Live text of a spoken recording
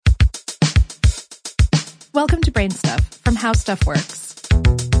Welcome to Brain Stuff from How Stuff Works.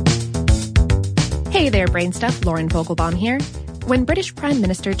 Hey there, Brain Stuff. Lauren Vogelbaum here. When British Prime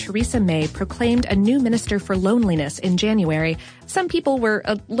Minister Theresa May proclaimed a new minister for loneliness in January, some people were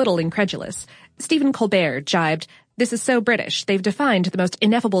a little incredulous. Stephen Colbert jibed, "This is so British. They've defined the most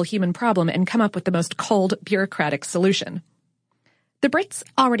ineffable human problem and come up with the most cold, bureaucratic solution." The Brits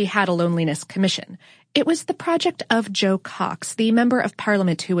already had a loneliness commission. It was the project of Jo Cox, the member of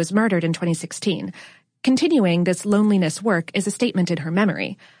parliament who was murdered in 2016. Continuing this loneliness work is a statement in her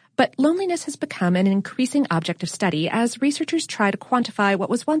memory. But loneliness has become an increasing object of study as researchers try to quantify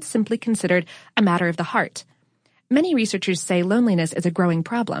what was once simply considered a matter of the heart. Many researchers say loneliness is a growing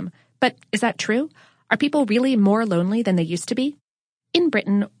problem. But is that true? Are people really more lonely than they used to be? In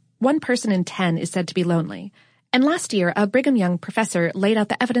Britain, 1 person in 10 is said to be lonely. And last year, a Brigham Young professor laid out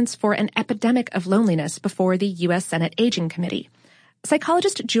the evidence for an epidemic of loneliness before the U.S. Senate Aging Committee.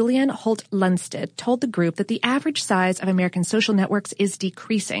 Psychologist Julianne Holt-Lunstad told the group that the average size of American social networks is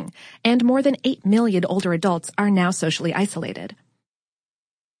decreasing, and more than 8 million older adults are now socially isolated.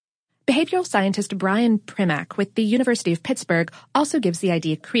 Behavioral scientist Brian Primack with the University of Pittsburgh also gives the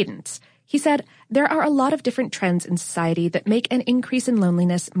idea credence. He said, "There are a lot of different trends in society that make an increase in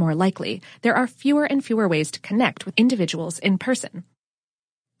loneliness more likely. There are fewer and fewer ways to connect with individuals in person."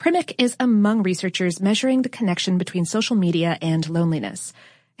 Primack is among researchers measuring the connection between social media and loneliness.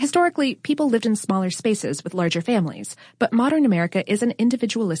 Historically, people lived in smaller spaces with larger families, but modern America is an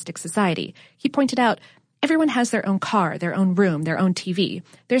individualistic society. He pointed out, everyone has their own car, their own room, their own TV.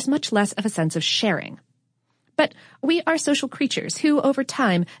 There's much less of a sense of sharing. But we are social creatures who, over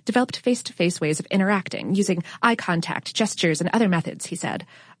time, developed face-to-face ways of interacting, using eye contact, gestures, and other methods, he said.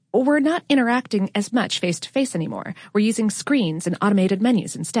 We're not interacting as much face-to-face anymore. We're using screens and automated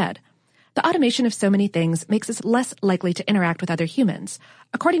menus instead. The automation of so many things makes us less likely to interact with other humans.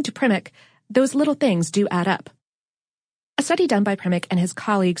 According to Primack, those little things do add up. A study done by Primack and his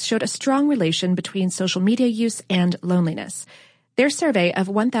colleagues showed a strong relation between social media use and loneliness. Their survey of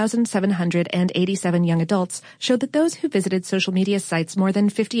 1,787 young adults showed that those who visited social media sites more than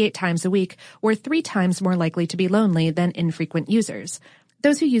 58 times a week were 3 times more likely to be lonely than infrequent users.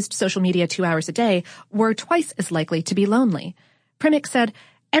 Those who used social media 2 hours a day were twice as likely to be lonely. Primack said,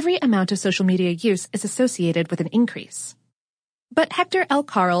 every amount of social media use is associated with an increase. But Hector L.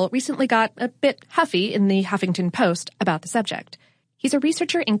 Carl recently got a bit huffy in the Huffington Post about the subject. He's a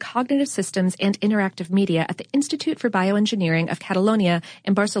researcher in cognitive systems and interactive media at the Institute for Bioengineering of Catalonia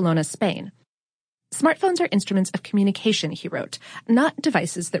in Barcelona, Spain. Smartphones are instruments of communication, he wrote, not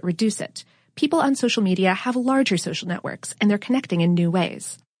devices that reduce it. People on social media have larger social networks, and they're connecting in new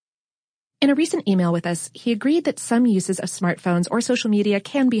ways. In a recent email with us, he agreed that some uses of smartphones or social media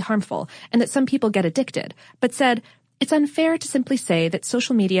can be harmful, and that some people get addicted, but said, it's unfair to simply say that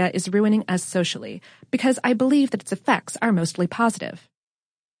social media is ruining us socially, because I believe that its effects are mostly positive.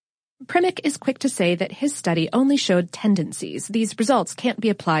 Primack is quick to say that his study only showed tendencies. These results can't be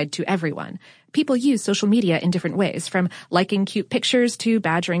applied to everyone. People use social media in different ways, from liking cute pictures to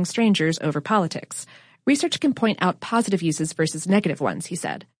badgering strangers over politics. Research can point out positive uses versus negative ones, he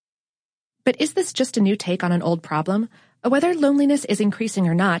said. But is this just a new take on an old problem? Whether loneliness is increasing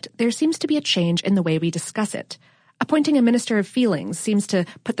or not, there seems to be a change in the way we discuss it. Appointing a minister of feelings seems to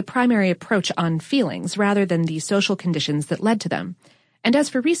put the primary approach on feelings rather than the social conditions that led to them. And as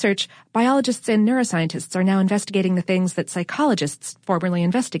for research, biologists and neuroscientists are now investigating the things that psychologists formerly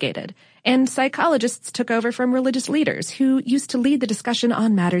investigated. And psychologists took over from religious leaders who used to lead the discussion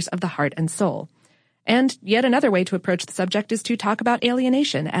on matters of the heart and soul. And yet another way to approach the subject is to talk about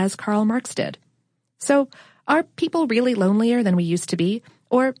alienation, as Karl Marx did. So, are people really lonelier than we used to be?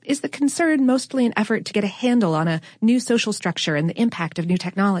 Or is the concern mostly an effort to get a handle on a new social structure and the impact of new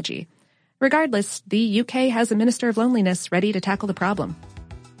technology? Regardless, the UK has a Minister of Loneliness ready to tackle the problem.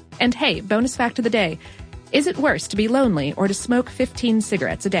 And hey, bonus fact of the day. Is it worse to be lonely or to smoke 15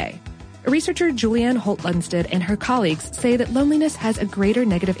 cigarettes a day? Researcher Julianne Holt-Lunstad and her colleagues say that loneliness has a greater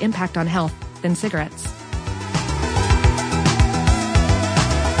negative impact on health than cigarettes.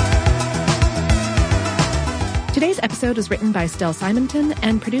 Today's episode was written by Stell Simonton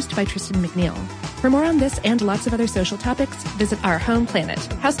and produced by Tristan McNeil. For more on this and lots of other social topics, visit our home planet,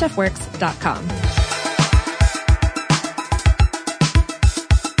 howstuffworks.com.